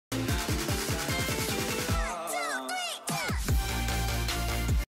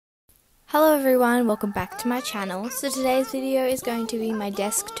Hello everyone, welcome back to my channel. So today's video is going to be my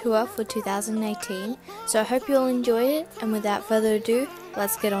desk tour for 2018. So I hope you all enjoy it, and without further ado,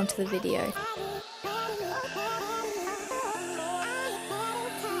 let's get on to the video.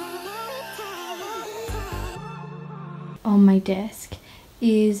 On my desk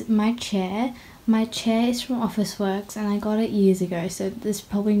is my chair. My chair is from Officeworks and I got it years ago, so this is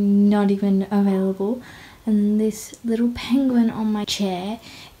probably not even available. And this little penguin on my chair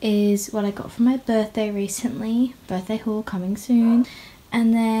is what I got for my birthday recently. Birthday haul coming soon.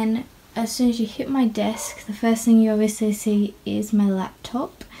 And then as soon as you hit my desk, the first thing you obviously see is my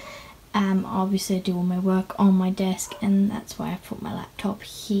laptop. Obviously I do all my work on my desk, and that's why I put my laptop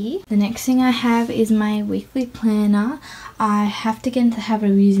here. The next thing I have is my weekly planner. I have to get into the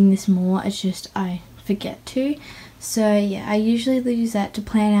habit of using this more, it's just I forget to. So yeah, I usually use that to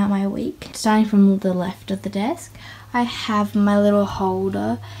plan out my week. Starting from the left of the desk, I have my little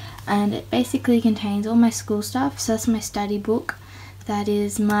holder, and it basically contains all my school stuff. So that's my study book. That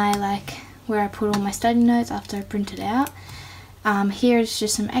is my where I put all my study notes after I print it out. Here is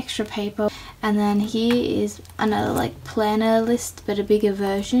just some extra paper, and then here is another planner list, but a bigger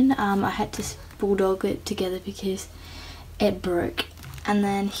version. I had to bulldog it together because it broke. And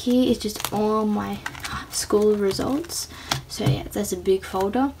then here is just all my school results. So yeah, that's a big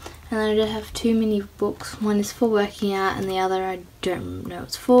folder. And then I just have two mini books. One is for working out and the other I don't know what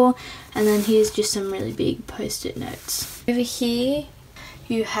it's for. And then here's just some really big post-it notes. Over here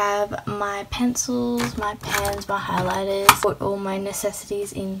you have my pencils, my pens, my highlighters. Put all my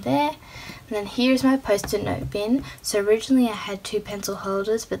necessities in there. And then here's my post-it note bin. So originally I had two pencil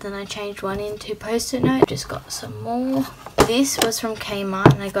holders, but then I changed one into post-it note. Just got some more. This was from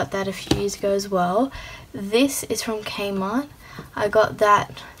Kmart and I got that a few years ago as well. This is from Kmart. I got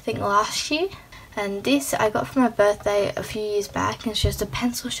that I think last year. And this I got for my birthday a few years back, and it's just a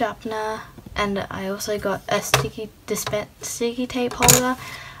pencil sharpener. And I also got a sticky tape holder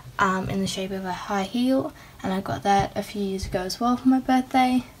in the shape of a high heel, and I got that a few years ago as well for my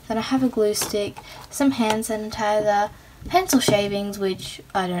birthday. Then I have a glue stick, some hand sanitizer, pencil shavings, which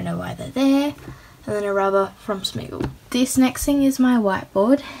I don't know why they're there, and then a rubber from Smiggle. This next thing is my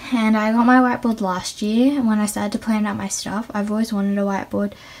whiteboard, and I got my whiteboard last year when I started to plan out my stuff. I've always wanted a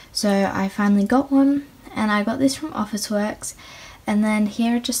whiteboard, so I finally got one, and I got this from Officeworks. And then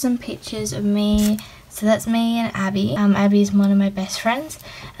here are just some pictures of me. So that's me and Abby. Abby is one of my best friends.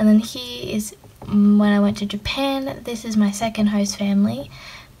 And then here is when I went to Japan. This is my second host family.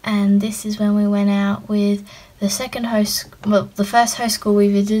 And this is when we went out with the second host, well, the first host school we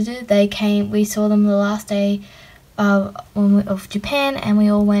visited. They came, we saw them the last day of Japan, and we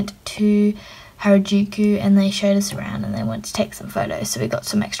all went to Harajuku and they showed us around and they went to take some photos, so we got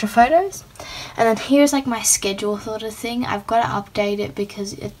some extra photos. And then here's my schedule sort of thing. I've got to update it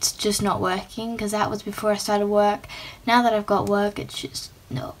because it's just not working, because that was before I started work. Now that I've got work, it's just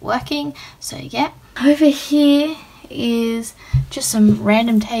not working. So yeah, over here is just some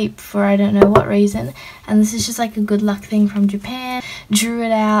random tape for I don't know what reason, and this is just a good luck thing from Japan. Drew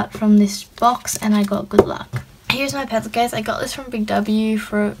it out from this box and I got good luck. Here's my pencil case. I got this from Big W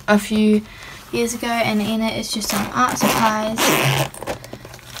for a few years ago, and in it is just some art supplies.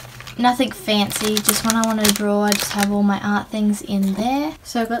 Nothing fancy, just when I want to draw I just have all my art things in there.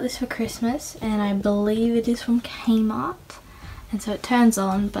 So I got this for Christmas, and I believe it is from Kmart. And so it turns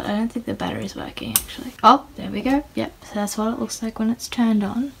on, but I don't think the battery is working actually. Oh, there we go. Yep, so that's what it looks like when it's turned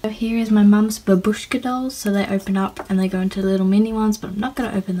on. So here is my mum's babushka dolls. So they open up and they go into little mini ones, but I'm not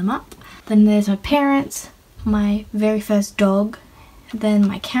going to open them up. Then there's my parents, my very first dog, then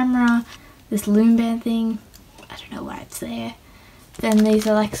my camera, this loom band thing, I don't know why it's there. Then these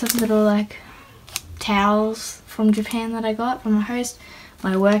are some little towels from Japan that I got from a host,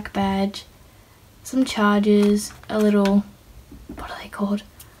 my work badge, some chargers, a little, what are they called?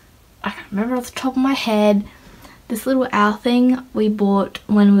 I can't remember off the top of my head. This little owl thing we bought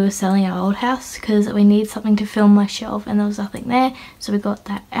when we were selling our old house because we need something to fill my shelf and there was nothing there, so we got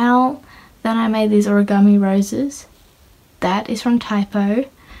that owl. Then I made these origami roses. That is from Typo.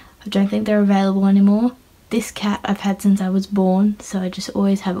 I don't think they're available anymore. This cat I've had since I was born, so I just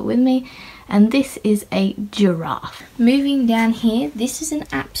always have it with me. And this is a giraffe. Moving down here, this is an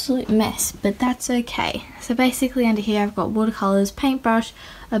absolute mess, but that's okay. So basically under here I've got watercolors, paintbrush,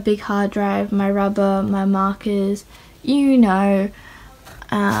 a big hard drive, my rubber, my markers,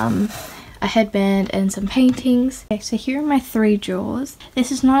 a headband and some paintings. Okay, so here are my three drawers.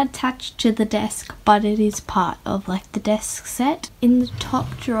 This is not attached to the desk, but it is part of the desk set. In the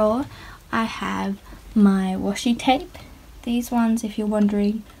top drawer I have my washi tape. These ones, if you're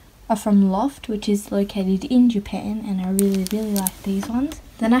wondering, are from Loft, which is located in Japan, and I really like these ones.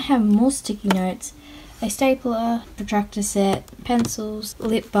 Then I have more sticky notes, a stapler, protractor set, pencils,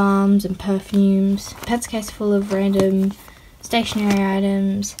 lip balms and perfumes, a pencil case full of random stationery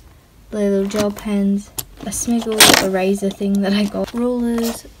items, little gel pens, a Smiggle eraser thing that I got,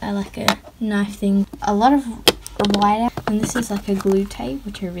 rulers, like a knife thing, a lot of whiteout, and this is like a glue tape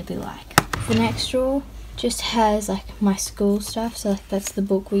which I really like. The next drawer just has like my school stuff, so like that's the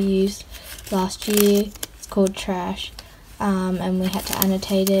book we used last year. It's called Trash, and we had to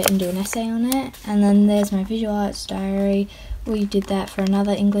annotate it and do an essay on it. And then there's my visual arts diary. We did that for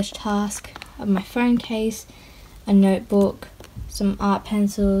another English task. My phone case, a notebook, some art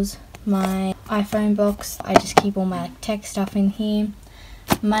pencils, my iPhone box. I just keep all my like, tech stuff in here,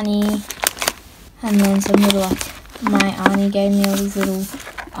 money, and then some little like my auntie gave me all these little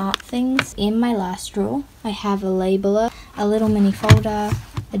art things. In my last drawer I have a labeler, a little mini folder,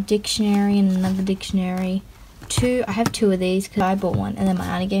 a dictionary and another dictionary. I have two of these because I bought one and then my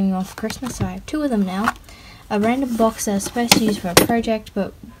auntie gave me one for Christmas, so I have two of them now. A random box that I was supposed to use for a project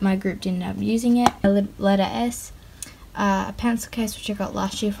but my group didn't end up using it, a letter S, a pencil case which I got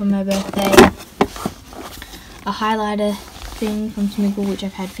last year for my birthday, a highlighter thing from Smiggle which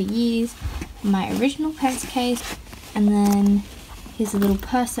I've had for years, my original pencil case, and then here's a little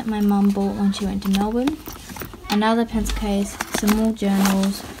purse that my mum bought when she went to Melbourne, another pencil case, some more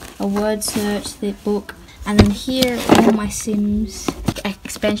journals, a word search, that book, and then here are all my Sims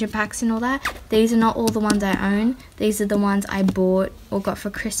expansion packs and all that. These are not all the ones I own, these are the ones I bought or got for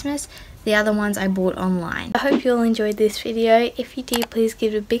Christmas. The other ones I bought online. I hope you all enjoyed this video. If you did, please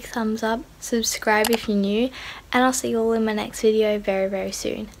give it a big thumbs up, subscribe if you're new, and I'll see you all in my next video very, very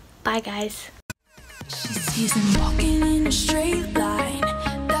soon. Bye guys. She sees him walking in a straight line.